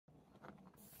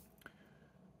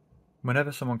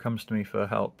Whenever someone comes to me for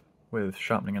help with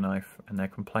sharpening a knife and they're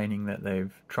complaining that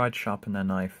they've tried to sharpen their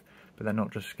knife but they're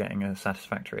not just getting a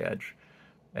satisfactory edge,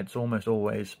 it's almost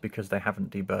always because they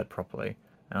haven't deburred properly.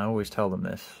 And I always tell them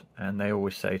this, and they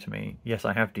always say to me, yes,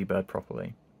 I have deburred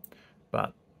properly,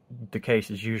 but the case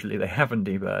is usually they haven't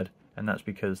deburred, and that's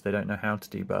because they don't know how to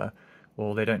deburr,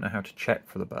 or they don't know how to check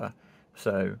for the burr.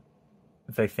 So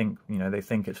they think, they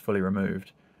think it's fully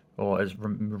removed, or as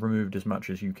removed as much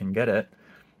as you can get it,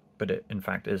 but it in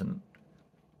fact isn't.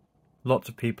 Lots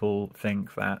of people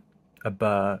think that a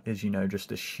burr is, just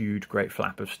this huge, great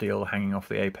flap of steel hanging off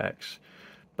the apex.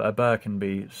 But a burr can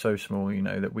be so small,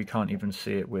 that we can't even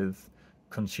see it with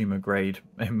consumer-grade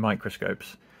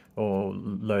microscopes or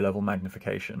low-level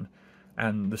magnification.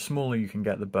 And the smaller you can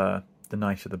get the burr, the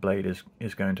nicer the blade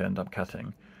is going to end up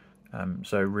cutting.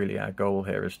 So really our goal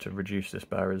here is to reduce this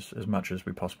burr as much as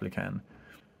we possibly can.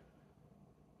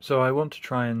 So I want to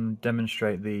try and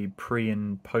demonstrate the pre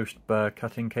and post burr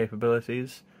cutting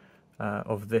capabilities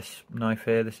of this knife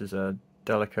here. This is a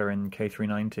Delica in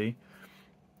K390.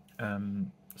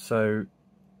 So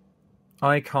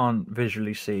I can't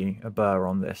visually see a burr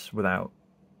on this without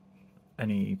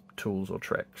any tools or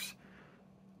tricks.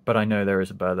 But I know there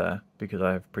is a burr there because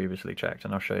I have previously checked,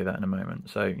 and I'll show you that in a moment.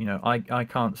 So, I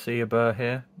can't see a burr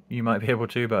here. You might be able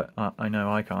to, but I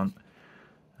know I can't.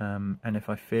 And if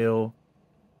I feel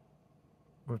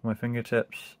with my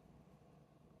fingertips,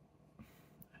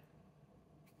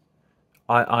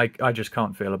 I just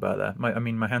can't feel a burr there.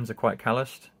 My hands are quite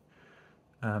calloused,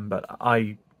 but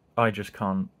I just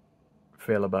can't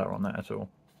feel a burr on that at all.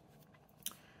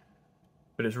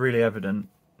 But it's really evident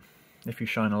if you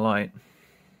shine a light.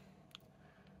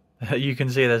 You can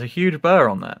see there's a huge burr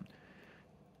on that.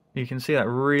 You can see that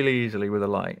really easily with a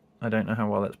light. I don't know how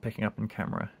well that's picking up in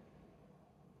camera.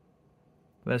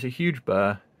 There's a huge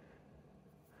burr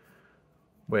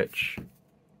which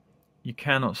you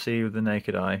cannot see with the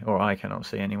naked eye, or I cannot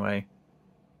see anyway,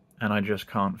 and I just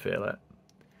can't feel it.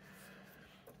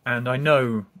 And I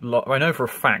know for a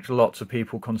fact lots of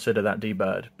people consider that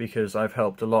deburred, because I've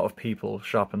helped a lot of people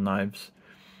sharpen knives,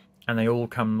 and they all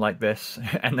come like this,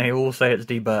 and they all say it's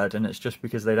deburred, and it's just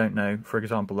because they don't know, for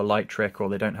example, the light trick, or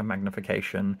they don't have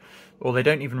magnification, or they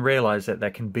don't even realise that there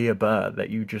can be a burr that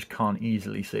you just can't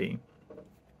easily see.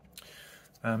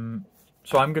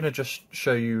 So I'm going to just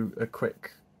show you a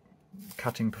quick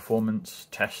cutting performance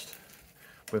test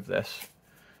with this,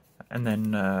 and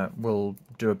then we'll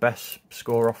do a best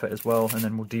score off it as well, and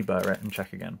then we'll deburr it and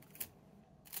check again.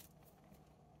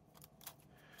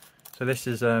 So this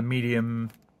is a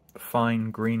medium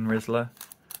fine green Rizzler,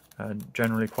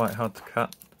 generally quite hard to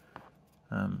cut.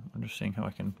 I'm just seeing how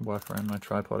I can work around my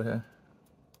tripod here.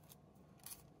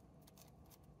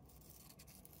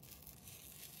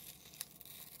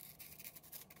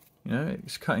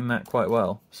 It's cutting that quite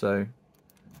well, so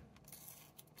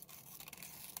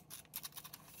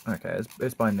okay,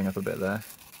 it's binding up a bit there.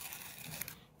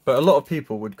 But a lot of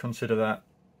people would consider that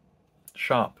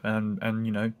sharp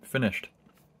and finished.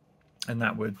 And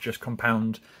that would just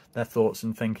compound their thoughts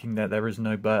and thinking that there is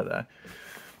no burr there.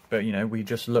 But we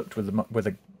just looked with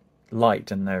a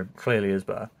light, and there clearly is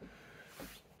burr.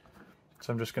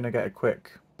 So I'm just going to get a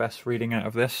quick best reading out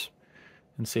of this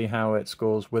and see how it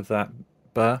scores with that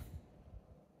burr.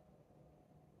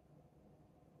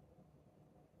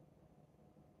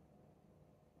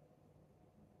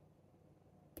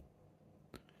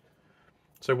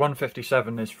 So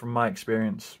 157 is, from my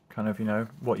experience, kind of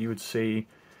what you would see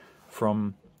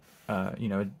from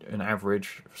an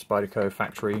average Spyderco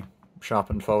factory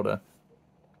sharpened folder.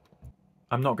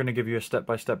 I'm not going to give you a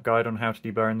step-by-step guide on how to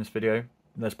deburr in this video.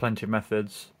 There's plenty of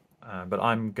methods, but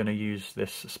I'm going to use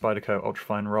this Spyderco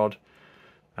ultrafine rod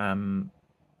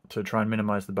to try and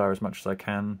minimize the burr as much as I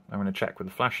can. I'm going to check with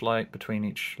a flashlight between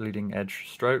each leading edge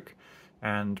stroke,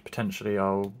 and potentially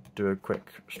I'll do a quick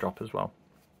strop as well.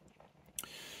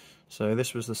 So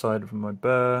this was the side of my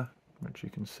burr, which you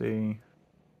can see.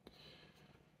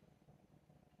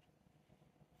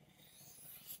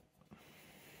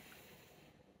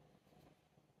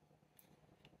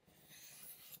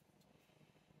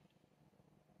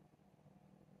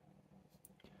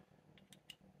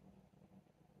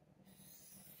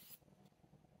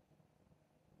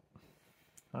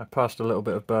 I passed a little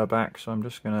bit of burr back, so I'm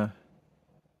just going to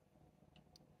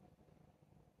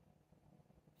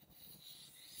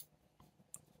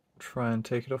try and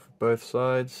take it off of both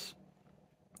sides.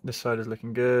 This side is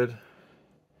looking good.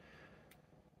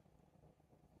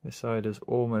 This side is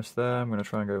almost there. I'm going to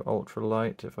try and go ultra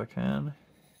light if I can.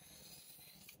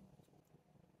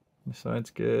 This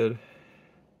side's good.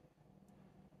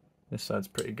 This side's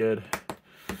pretty good.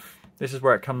 This is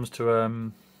where it comes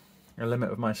to a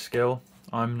limit of my skill.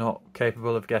 I'm not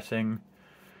capable of getting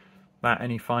that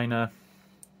any finer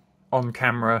on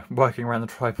camera, working around the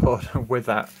tripod with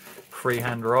that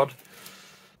freehand rod.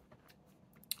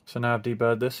 So now I've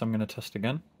deburred this, I'm going to test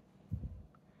again.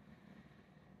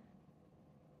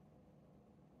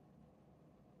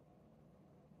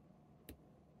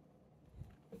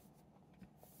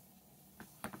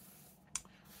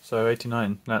 So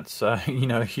 89, that's you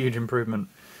know, a huge improvement.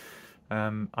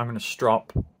 I'm going to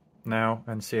strop now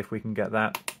and see if we can get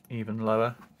that even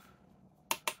lower.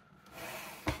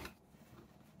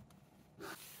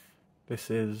 This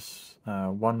is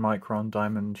 1 micron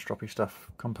diamond stroppy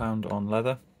stuff compound on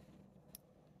leather.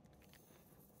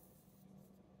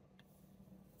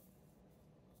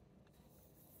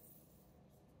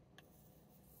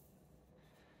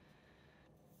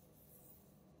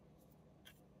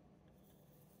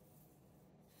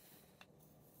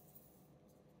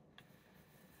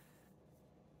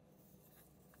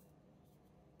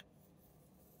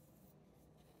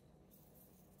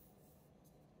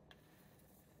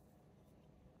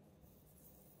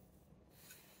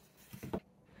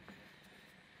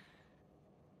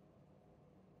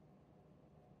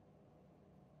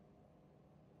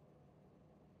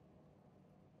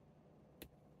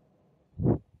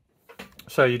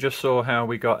 So you just saw how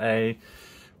we got a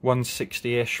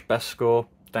 160-ish best score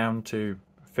down to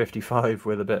 55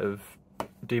 with a bit of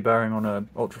deburring on a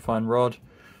ultrafine rod,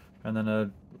 and then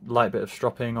a light bit of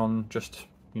stropping on just,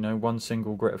 you know, 1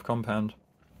 single grit of compound.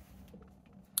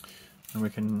 And we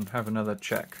can have another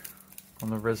check on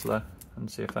the Rizzler and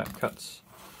see if that cuts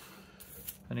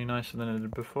any nicer than it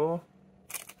did before.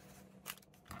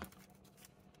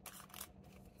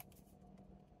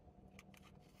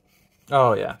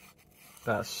 Oh yeah,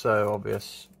 that's so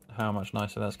obvious how much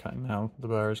nicer that's cutting now the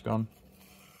burr is gone.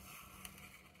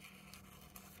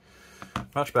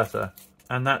 Much better.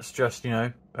 And that's just, you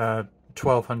know,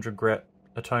 1200 grit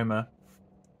Atoma,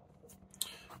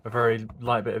 a very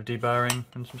light bit of deburring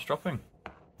and some stropping.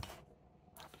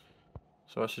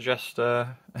 So I suggest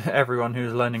everyone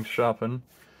who's learning to sharpen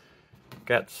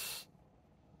gets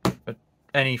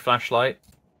any flashlight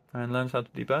and learns how to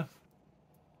deburr.